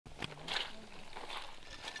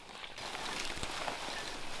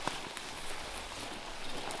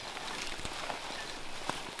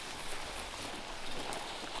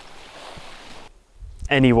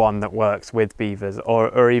anyone that works with beavers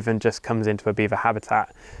or even just comes into a beaver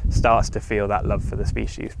habitat starts to feel that love for the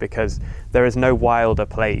species, because there is no wilder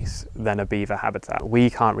place than a beaver habitat. We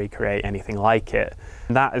can't recreate anything like it.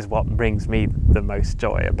 And that is what brings me the most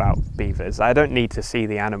joy about beavers. I don't need to see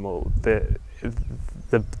the animal.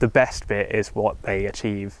 The best bit is what they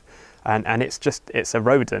achieve. And it's a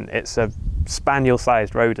rodent. It's a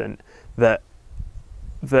spaniel-sized rodent that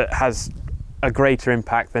has a greater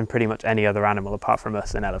impact than pretty much any other animal apart from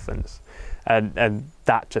us and elephants. And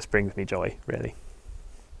that just brings me joy, really.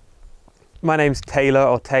 My name's Taylor,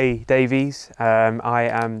 or Tay Davies. I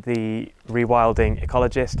am the rewilding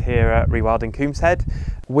ecologist here at Rewilding Coombeshead.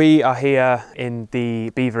 We are here in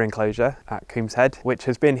the beaver enclosure at Coombeshead, which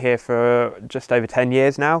has been here for just over 10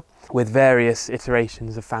 years now, with various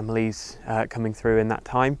iterations of families coming through in that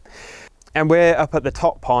time. And we're up at the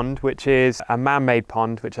top pond, which is a man-made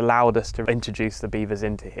pond, which allowed us to introduce the beavers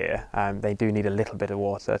into here. They do need a little bit of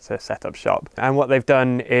water to set up shop. And what they've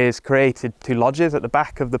done is created 2 lodges at the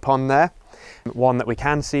back of the pond there. One that we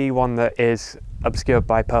can see, one that is obscured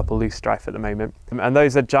by purple loosestrife at the moment. And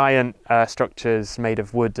those are giant structures made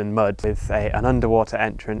of wood and mud with an underwater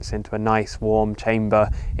entrance into a nice warm chamber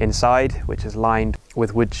inside, which is lined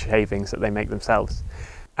with wood shavings that they make themselves.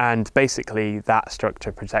 And basically that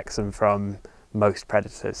structure protects them from most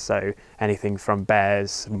predators, so anything from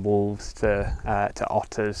bears and wolves to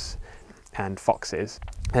otters and foxes.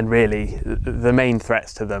 And really the main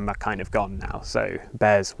threats to them are kind of gone now. So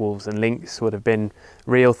bears, wolves and lynx would have been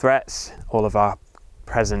real threats. All of our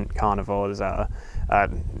present carnivores are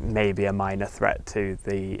maybe a minor threat to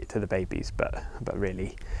the babies, but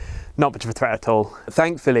really not much of a threat at all.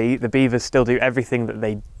 Thankfully, the beavers still do everything that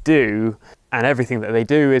they do, and everything that they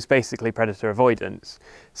do is basically predator avoidance.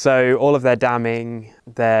 So all of their damming,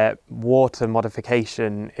 their water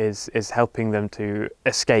modification is helping them to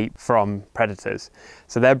escape from predators.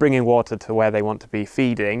 So they're bringing water to where they want to be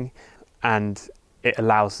feeding, and it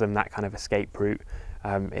allows them that kind of escape route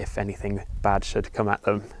if anything bad should come at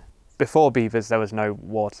them. Before beavers, there was no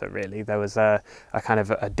water really. There was a kind of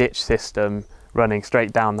a ditch system running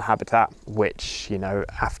straight down the habitat, which, you know,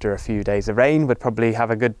 after a few days of rain would probably have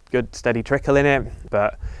a good steady trickle in it,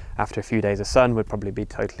 but after a few days of sun would probably be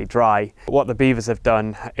totally dry. What the beavers have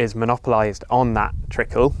done is monopolised on that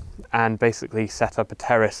trickle and basically set up a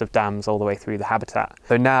terrace of dams all the way through the habitat.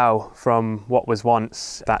 So now, from what was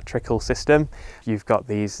once that trickle system, you've got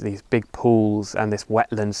these big pools and this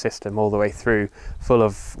wetland system all the way through, full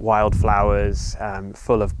of wildflowers,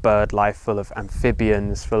 full of bird life, full of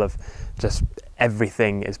amphibians, full of just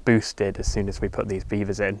everything is boosted as soon as we put these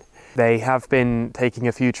beavers in. They have been taking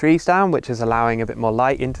a few trees down, which is allowing a bit more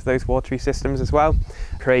light into those watery systems as well,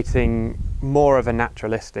 creating more of a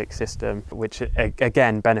naturalistic system, which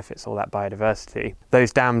again benefits all that biodiversity.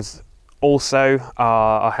 Those dams also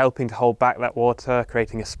are helping to hold back that water,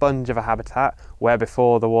 creating a sponge of a habitat where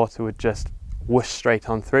before the water would just whoosh straight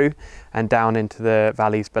on through and down into the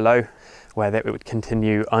valleys below, where it would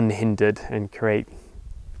continue unhindered and create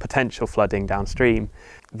potential flooding downstream.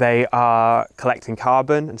 They are collecting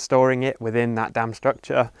carbon and storing it within that dam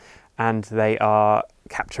structure, and they are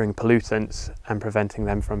capturing pollutants and preventing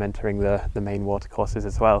them from entering the main watercourses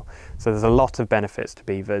as well. So there's a lot of benefits to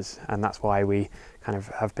beavers, and that's why we kind of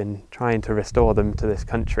have been trying to restore them to this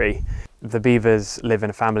country. The beavers live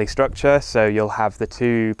in a family structure, so you'll have the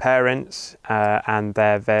 2 parents and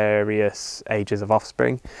their various ages of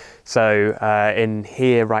offspring. So in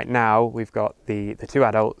here right now, we've got the 2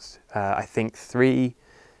 adults, I think 3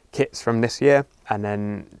 kits from this year, and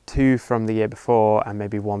then 2 from the year before, and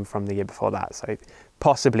maybe 1 from the year before that. So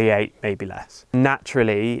possibly 8, maybe less.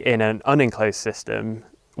 Naturally, in an unenclosed system,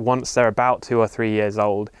 once they're about 2 or 3 years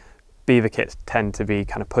old, beaver kits tend to be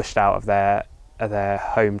kind of pushed out of their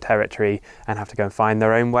home territory and have to go and find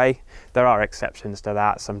their own way. There are exceptions to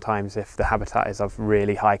that. Sometimes if the habitat is of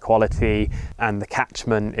really high quality and the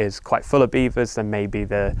catchment is quite full of beavers, then maybe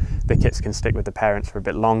the kits can stick with the parents for a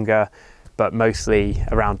bit longer. But mostly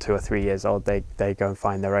around 2 or 3 years old, they go and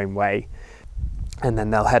find their own way. And then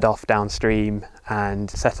they'll head off downstream and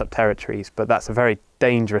set up territories. But that's a very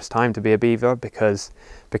dangerous time to be a beaver because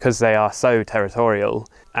they are so territorial,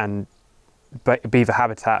 and beaver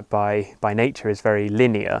habitat by nature is very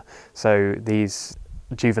linear. So these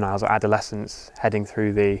juveniles or adolescents heading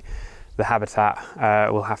through the habitat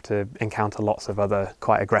will have to encounter lots of other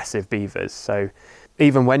quite aggressive beavers. So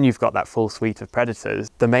even when you've got that full suite of predators,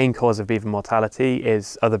 the main cause of beaver mortality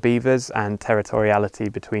is other beavers and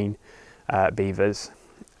territoriality between beavers.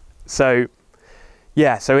 So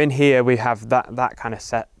yeah, so in here we have that kind of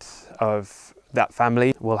set of that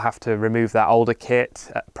family. We'll have to remove that older kit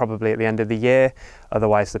probably at the end of the year,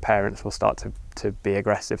 otherwise the parents will start to be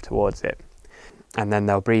aggressive towards it. And then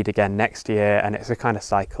they'll breed again next year, and it's a kind of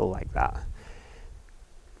cycle like that.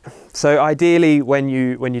 So ideally, when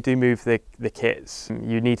you do move the kits,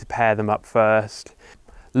 you need to pair them up first.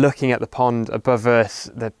 Looking at the pond above us,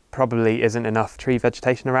 there probably isn't enough tree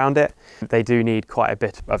vegetation around it. They do need quite a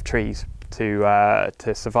bit of trees to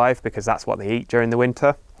survive, because that's what they eat during the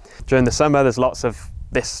winter. During the summer, there's lots of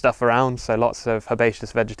this stuff around, so lots of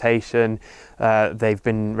herbaceous vegetation. They've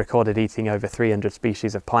been recorded eating over 300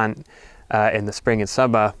 species of plant in the spring and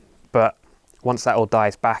summer, but once that all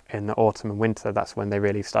dies back in the autumn and winter, that's when they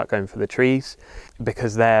really start going for the trees,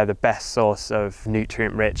 because they're the best source of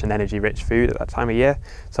nutrient-rich and energy-rich food at that time of year.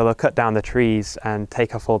 So they'll cut down the trees and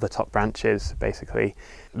take off all the top branches, basically.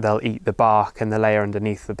 They'll eat the bark and the layer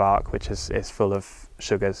underneath the bark, which is full of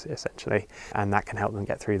sugars, essentially, and that can help them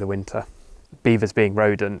get through the winter. Beavers being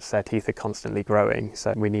rodents, their teeth are constantly growing,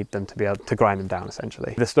 so we need them to be able to grind them down,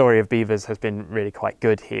 essentially. The story of beavers has been really quite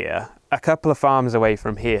good here. A couple of farms away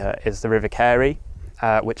from here is the River Carey,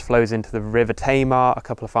 which flows into the River Tamar, a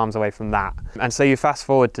couple of farms away from that. And so you fast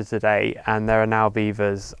forward to today, and there are now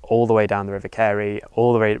beavers all the way down the River Carey,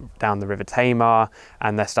 all the way down the River Tamar,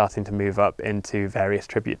 and they're starting to move up into various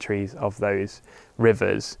tributaries of those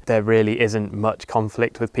rivers. There really isn't much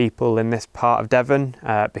conflict with people in this part of Devon,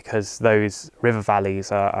 because those river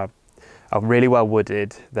valleys are really well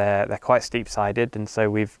wooded. They're quite steep-sided, and so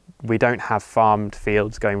we don't have farmed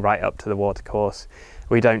fields going right up to the watercourse.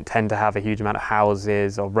 We don't tend to have a huge amount of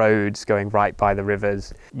houses or roads going right by the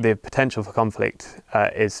rivers. The potential for conflict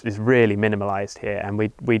is really minimalised here, and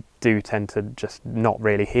we do tend to just not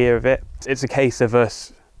really hear of it. It's a case of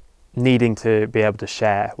us needing to be able to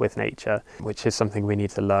share with nature, which is something we need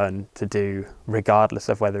to learn to do, regardless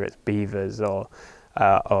of whether it's beavers or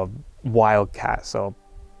wildcats or,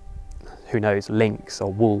 who knows, lynx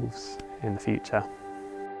or wolves in the future.